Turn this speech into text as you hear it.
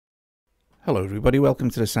Hello everybody, welcome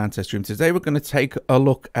to the sound test room. Today we're going to take a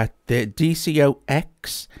look at the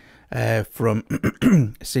DCO-X from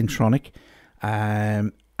Syntronik.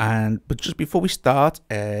 But just before we start,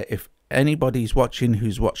 if anybody's watching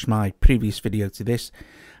who's watched my previous video to this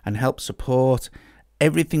and helped support,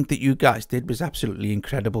 everything that you guys did was absolutely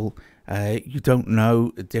incredible. You don't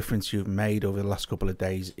know the difference you've made over the last couple of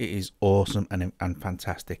days. It is awesome and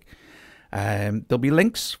fantastic. There'll be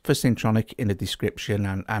links for Syntronik in the description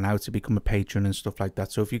and how to become a patron and stuff like that.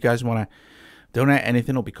 So if you guys want to donate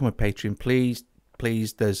anything or become a patron, please,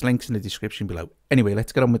 there's links in the description below. Anyway,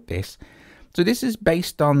 let's get on with this. So this is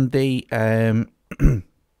based on the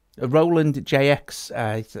Roland JX.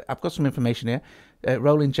 I've got some information here.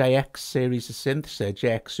 Roland JX series of synths,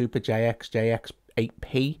 JX Super, JX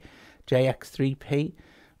 8P, JX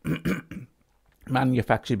 3P,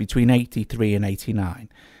 manufactured between 83 and 89.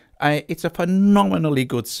 It's a phenomenally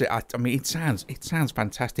good set. I mean, it sounds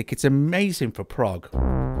fantastic. It's amazing for prog.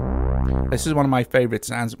 This is one of my favorite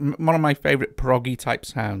sounds, one of my favorite proggy type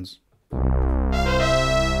sounds.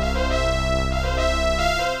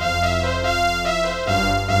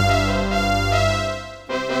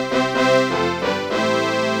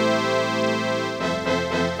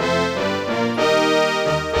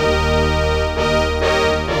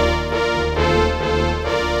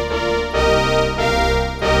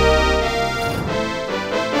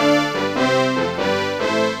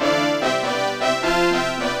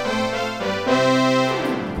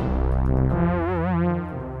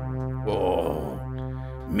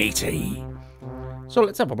 Meaty. So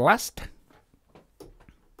let's have a blast.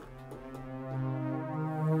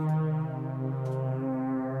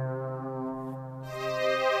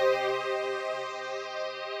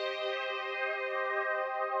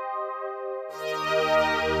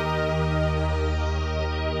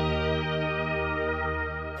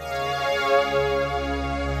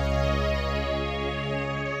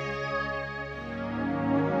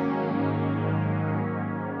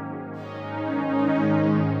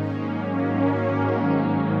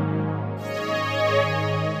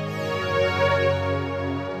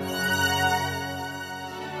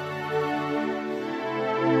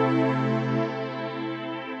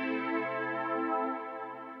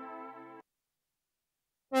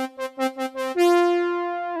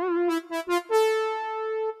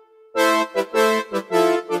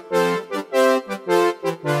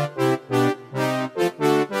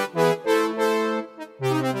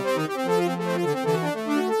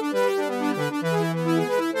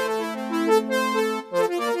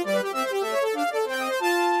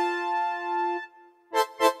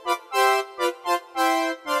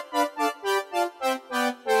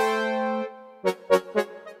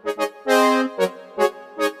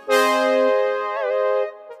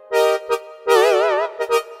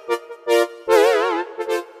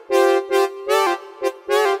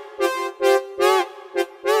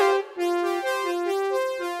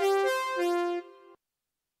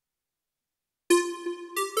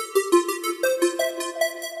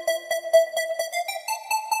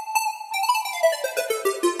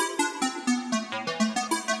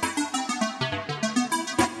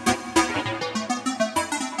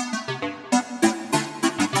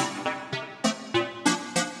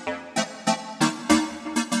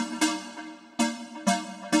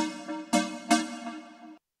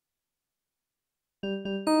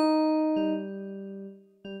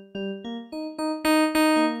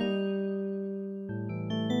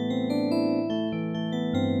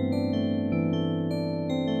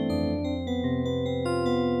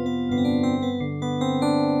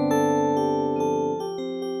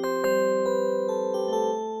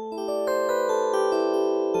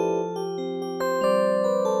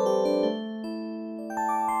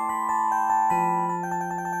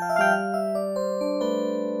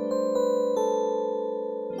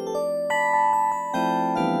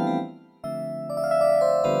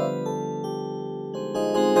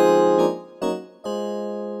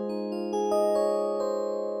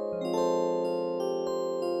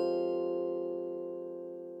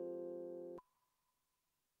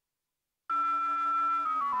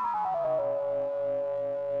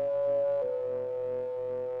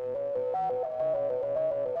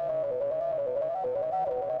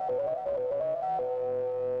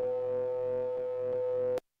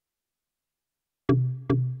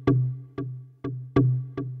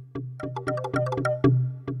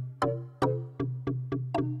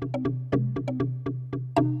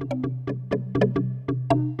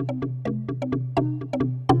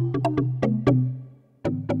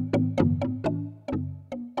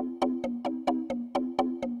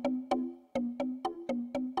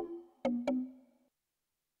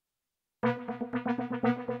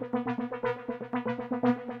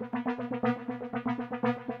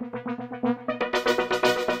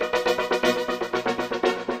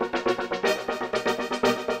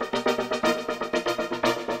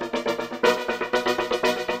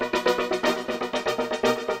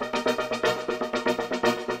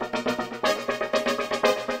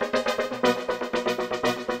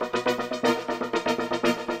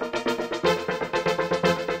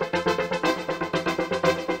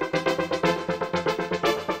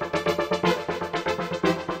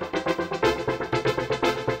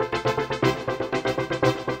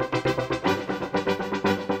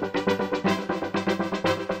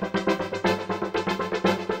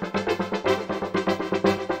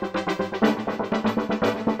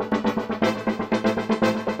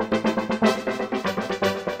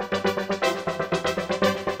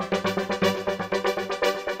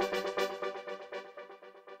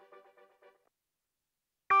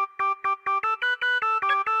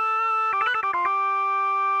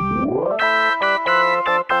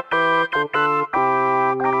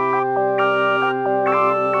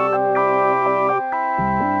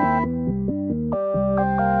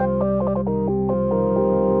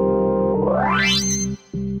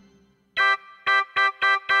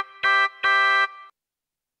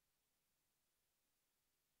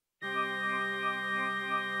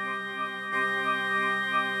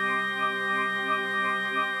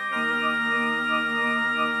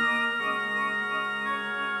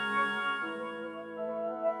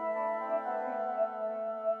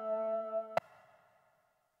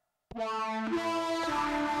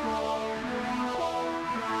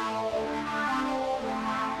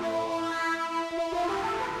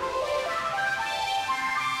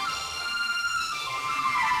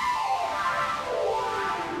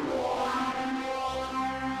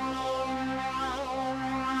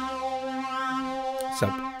 So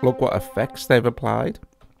look what effects they've applied.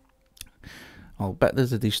 I'll bet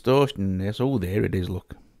there's a distortion in this. Oh, there it is,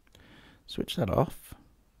 look. Switch that off.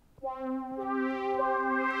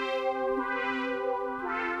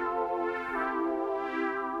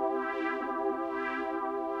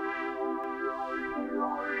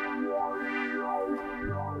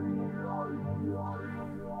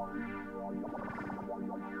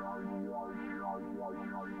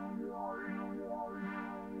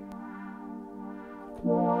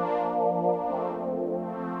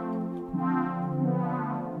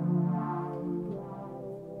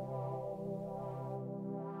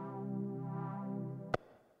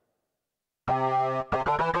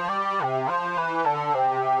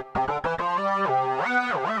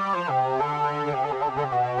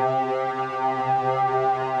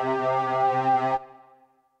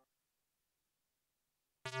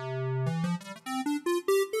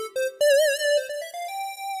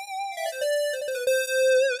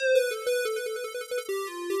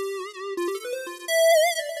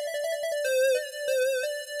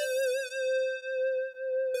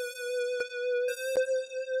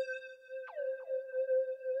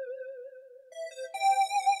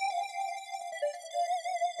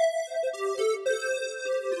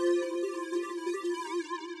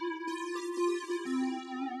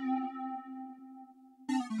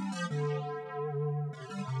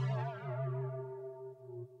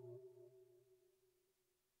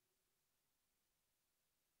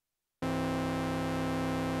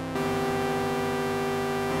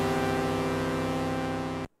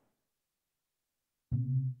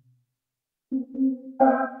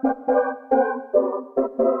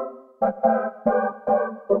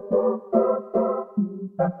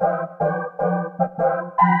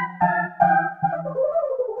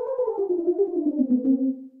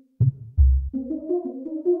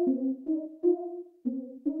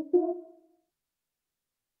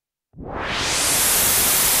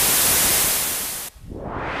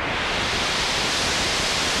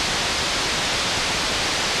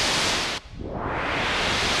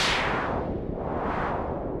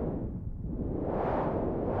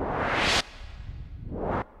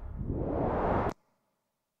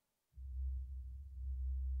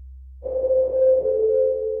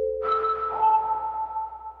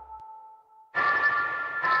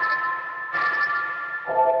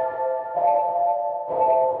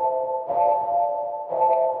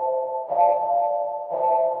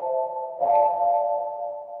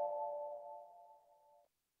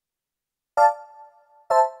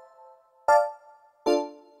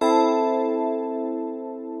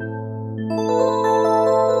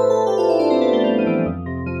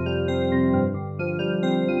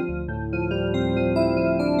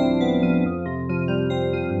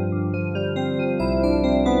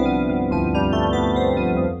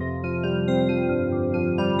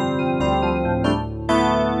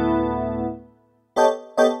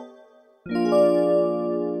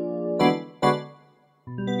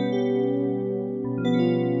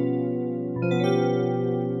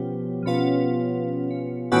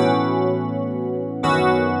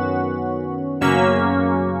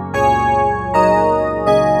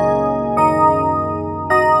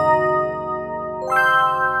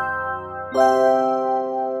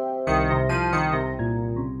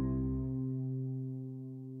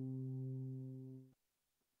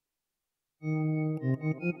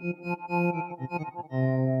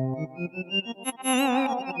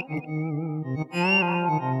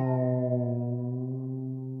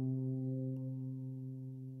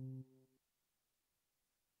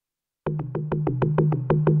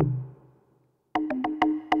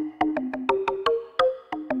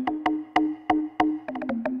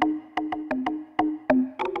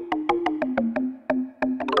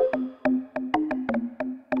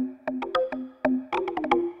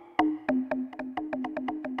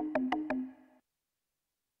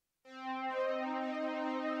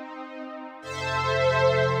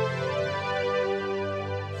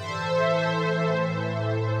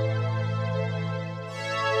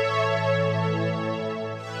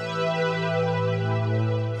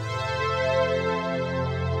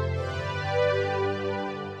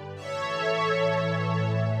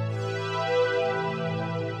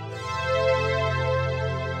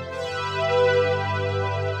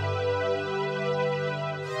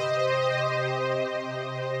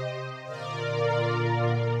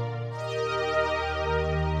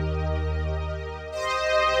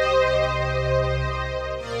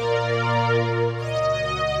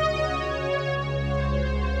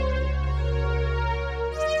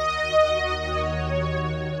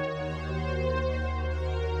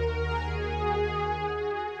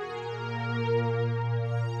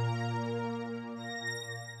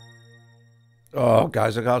 Oh,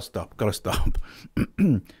 guys, I gotta stop. Gotta stop.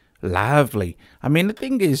 Lovely. I mean, the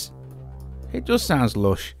thing is, it just sounds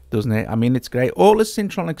lush, doesn't it? I mean, it's great. All the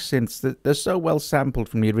Syntronik synths, they're so well sampled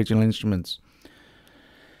from the original instruments.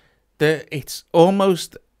 It's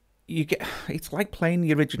almost, it's like playing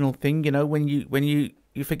the original thing, you know, when you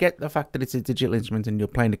forget the fact that it's a digital instrument and you're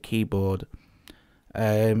playing a keyboard.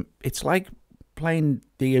 It's like playing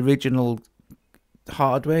the original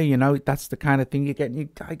hardware, you know. That's the kind of thing you get.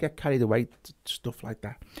 I get carried away, stuff like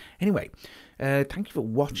that. Anyway, thank you for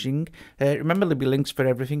watching. Remember, there'll be links for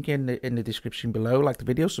everything in the description below. Like the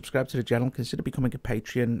video, subscribe to the channel, consider becoming a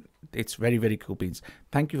Patreon. It's very, very cool beans.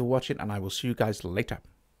 Thank you for watching, and I will see you guys later.